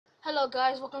Hello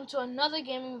guys, welcome to another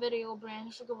gaming video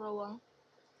brand Sugaroa.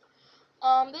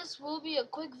 This will be a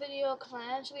quick video because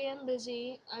I actually am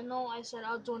busy. I know I said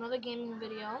I'll do another gaming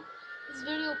video. This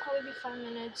video will probably be 5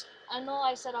 minutes. I know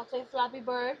I said I'll play Flappy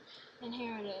Bird, and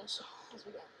here it is. Let's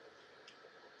begin.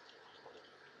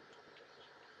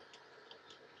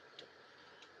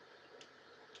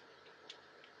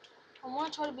 I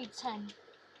want to try to be 10.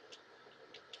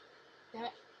 Damn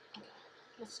it. Okay,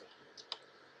 let's see.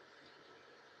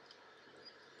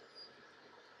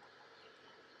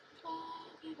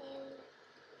 Flappy Bird.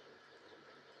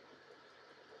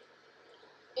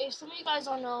 If some of you guys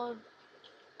don't know,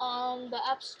 the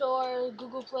App Store,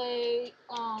 Google Play,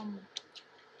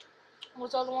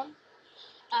 what's the other one?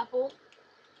 Apple.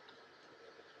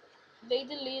 They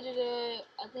deleted it,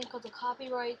 I think, because of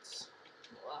copyrights.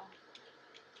 Wow.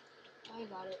 I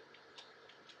got it.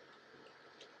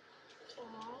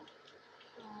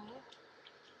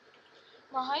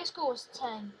 My high school was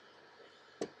 10.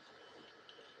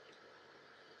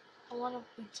 I want to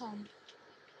be 10.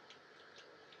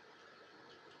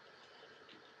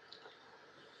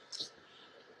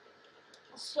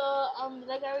 So,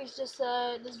 like I just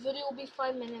said, this video will be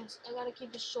 5 minutes. I gotta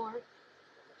keep it short.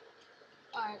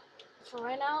 Alright, for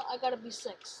right now, I gotta be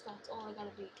 6. That's all I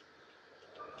gotta be.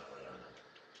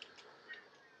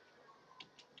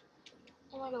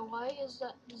 Oh my god, why is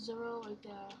that 0 right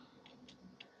there?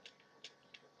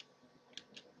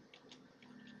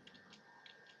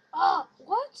 Ah,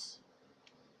 what?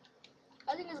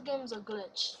 I think this game is a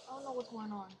glitch. I don't know what's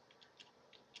going on.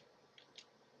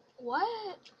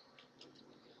 What?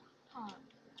 Huh,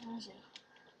 let me see.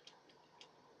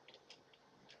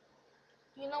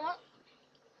 You know what?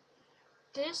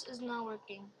 This is not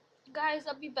working. Guys,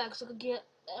 I'll be back so I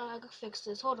could fix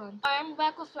this. Hold on. I'm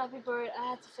back with Flappy Bird. I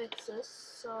had to fix this,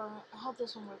 so I hope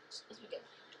this one works. Let's begin.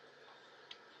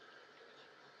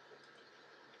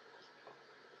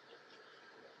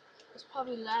 It's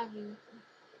probably laggy.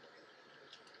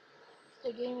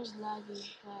 The game is laggy,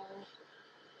 guys.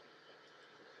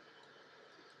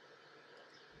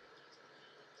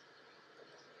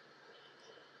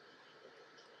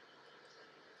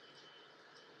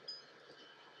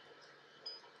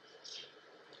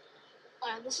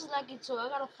 Alright, this is laggy too. I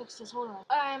gotta fix this. Hold on.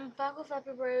 Alright, I'm back with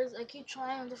Flappy Birds. I keep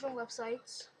trying on different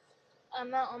websites. I'm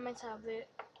not on my tablet.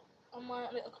 I'm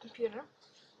on a computer.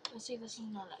 Let's see if this is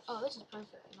not lag. Oh, this is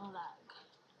perfect. No lag.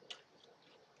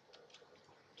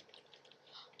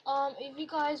 If you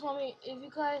guys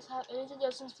have any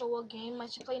suggestions for what game I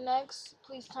should play next,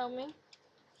 please tell me,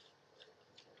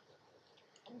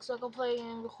 so I can play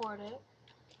and record it.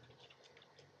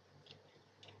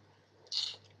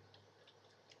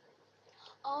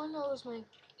 I don't know if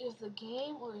it's the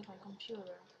game or it's my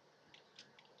computer.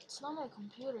 It's not my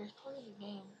computer, it's probably the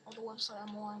game or the website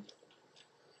I'm on.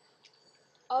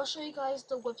 I'll show you guys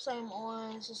the website I'm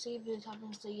on to see if it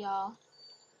happens to y'all.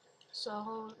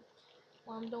 So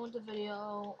when I'm done with the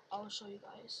video, I'll show you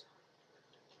guys.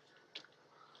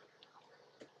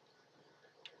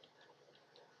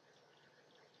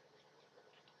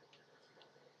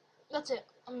 That's it.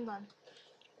 I'm done.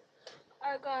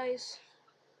 Alright guys.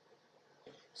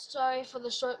 Sorry for the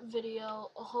short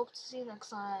video. I hope to see you next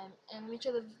time. And let me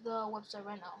check the website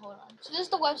right now. Hold on. So this is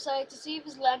the website to see if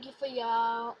it's laggy for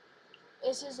y'all.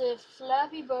 This is at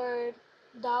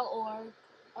flappybird.org.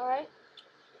 Alright?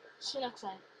 See you next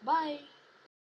time. Bye.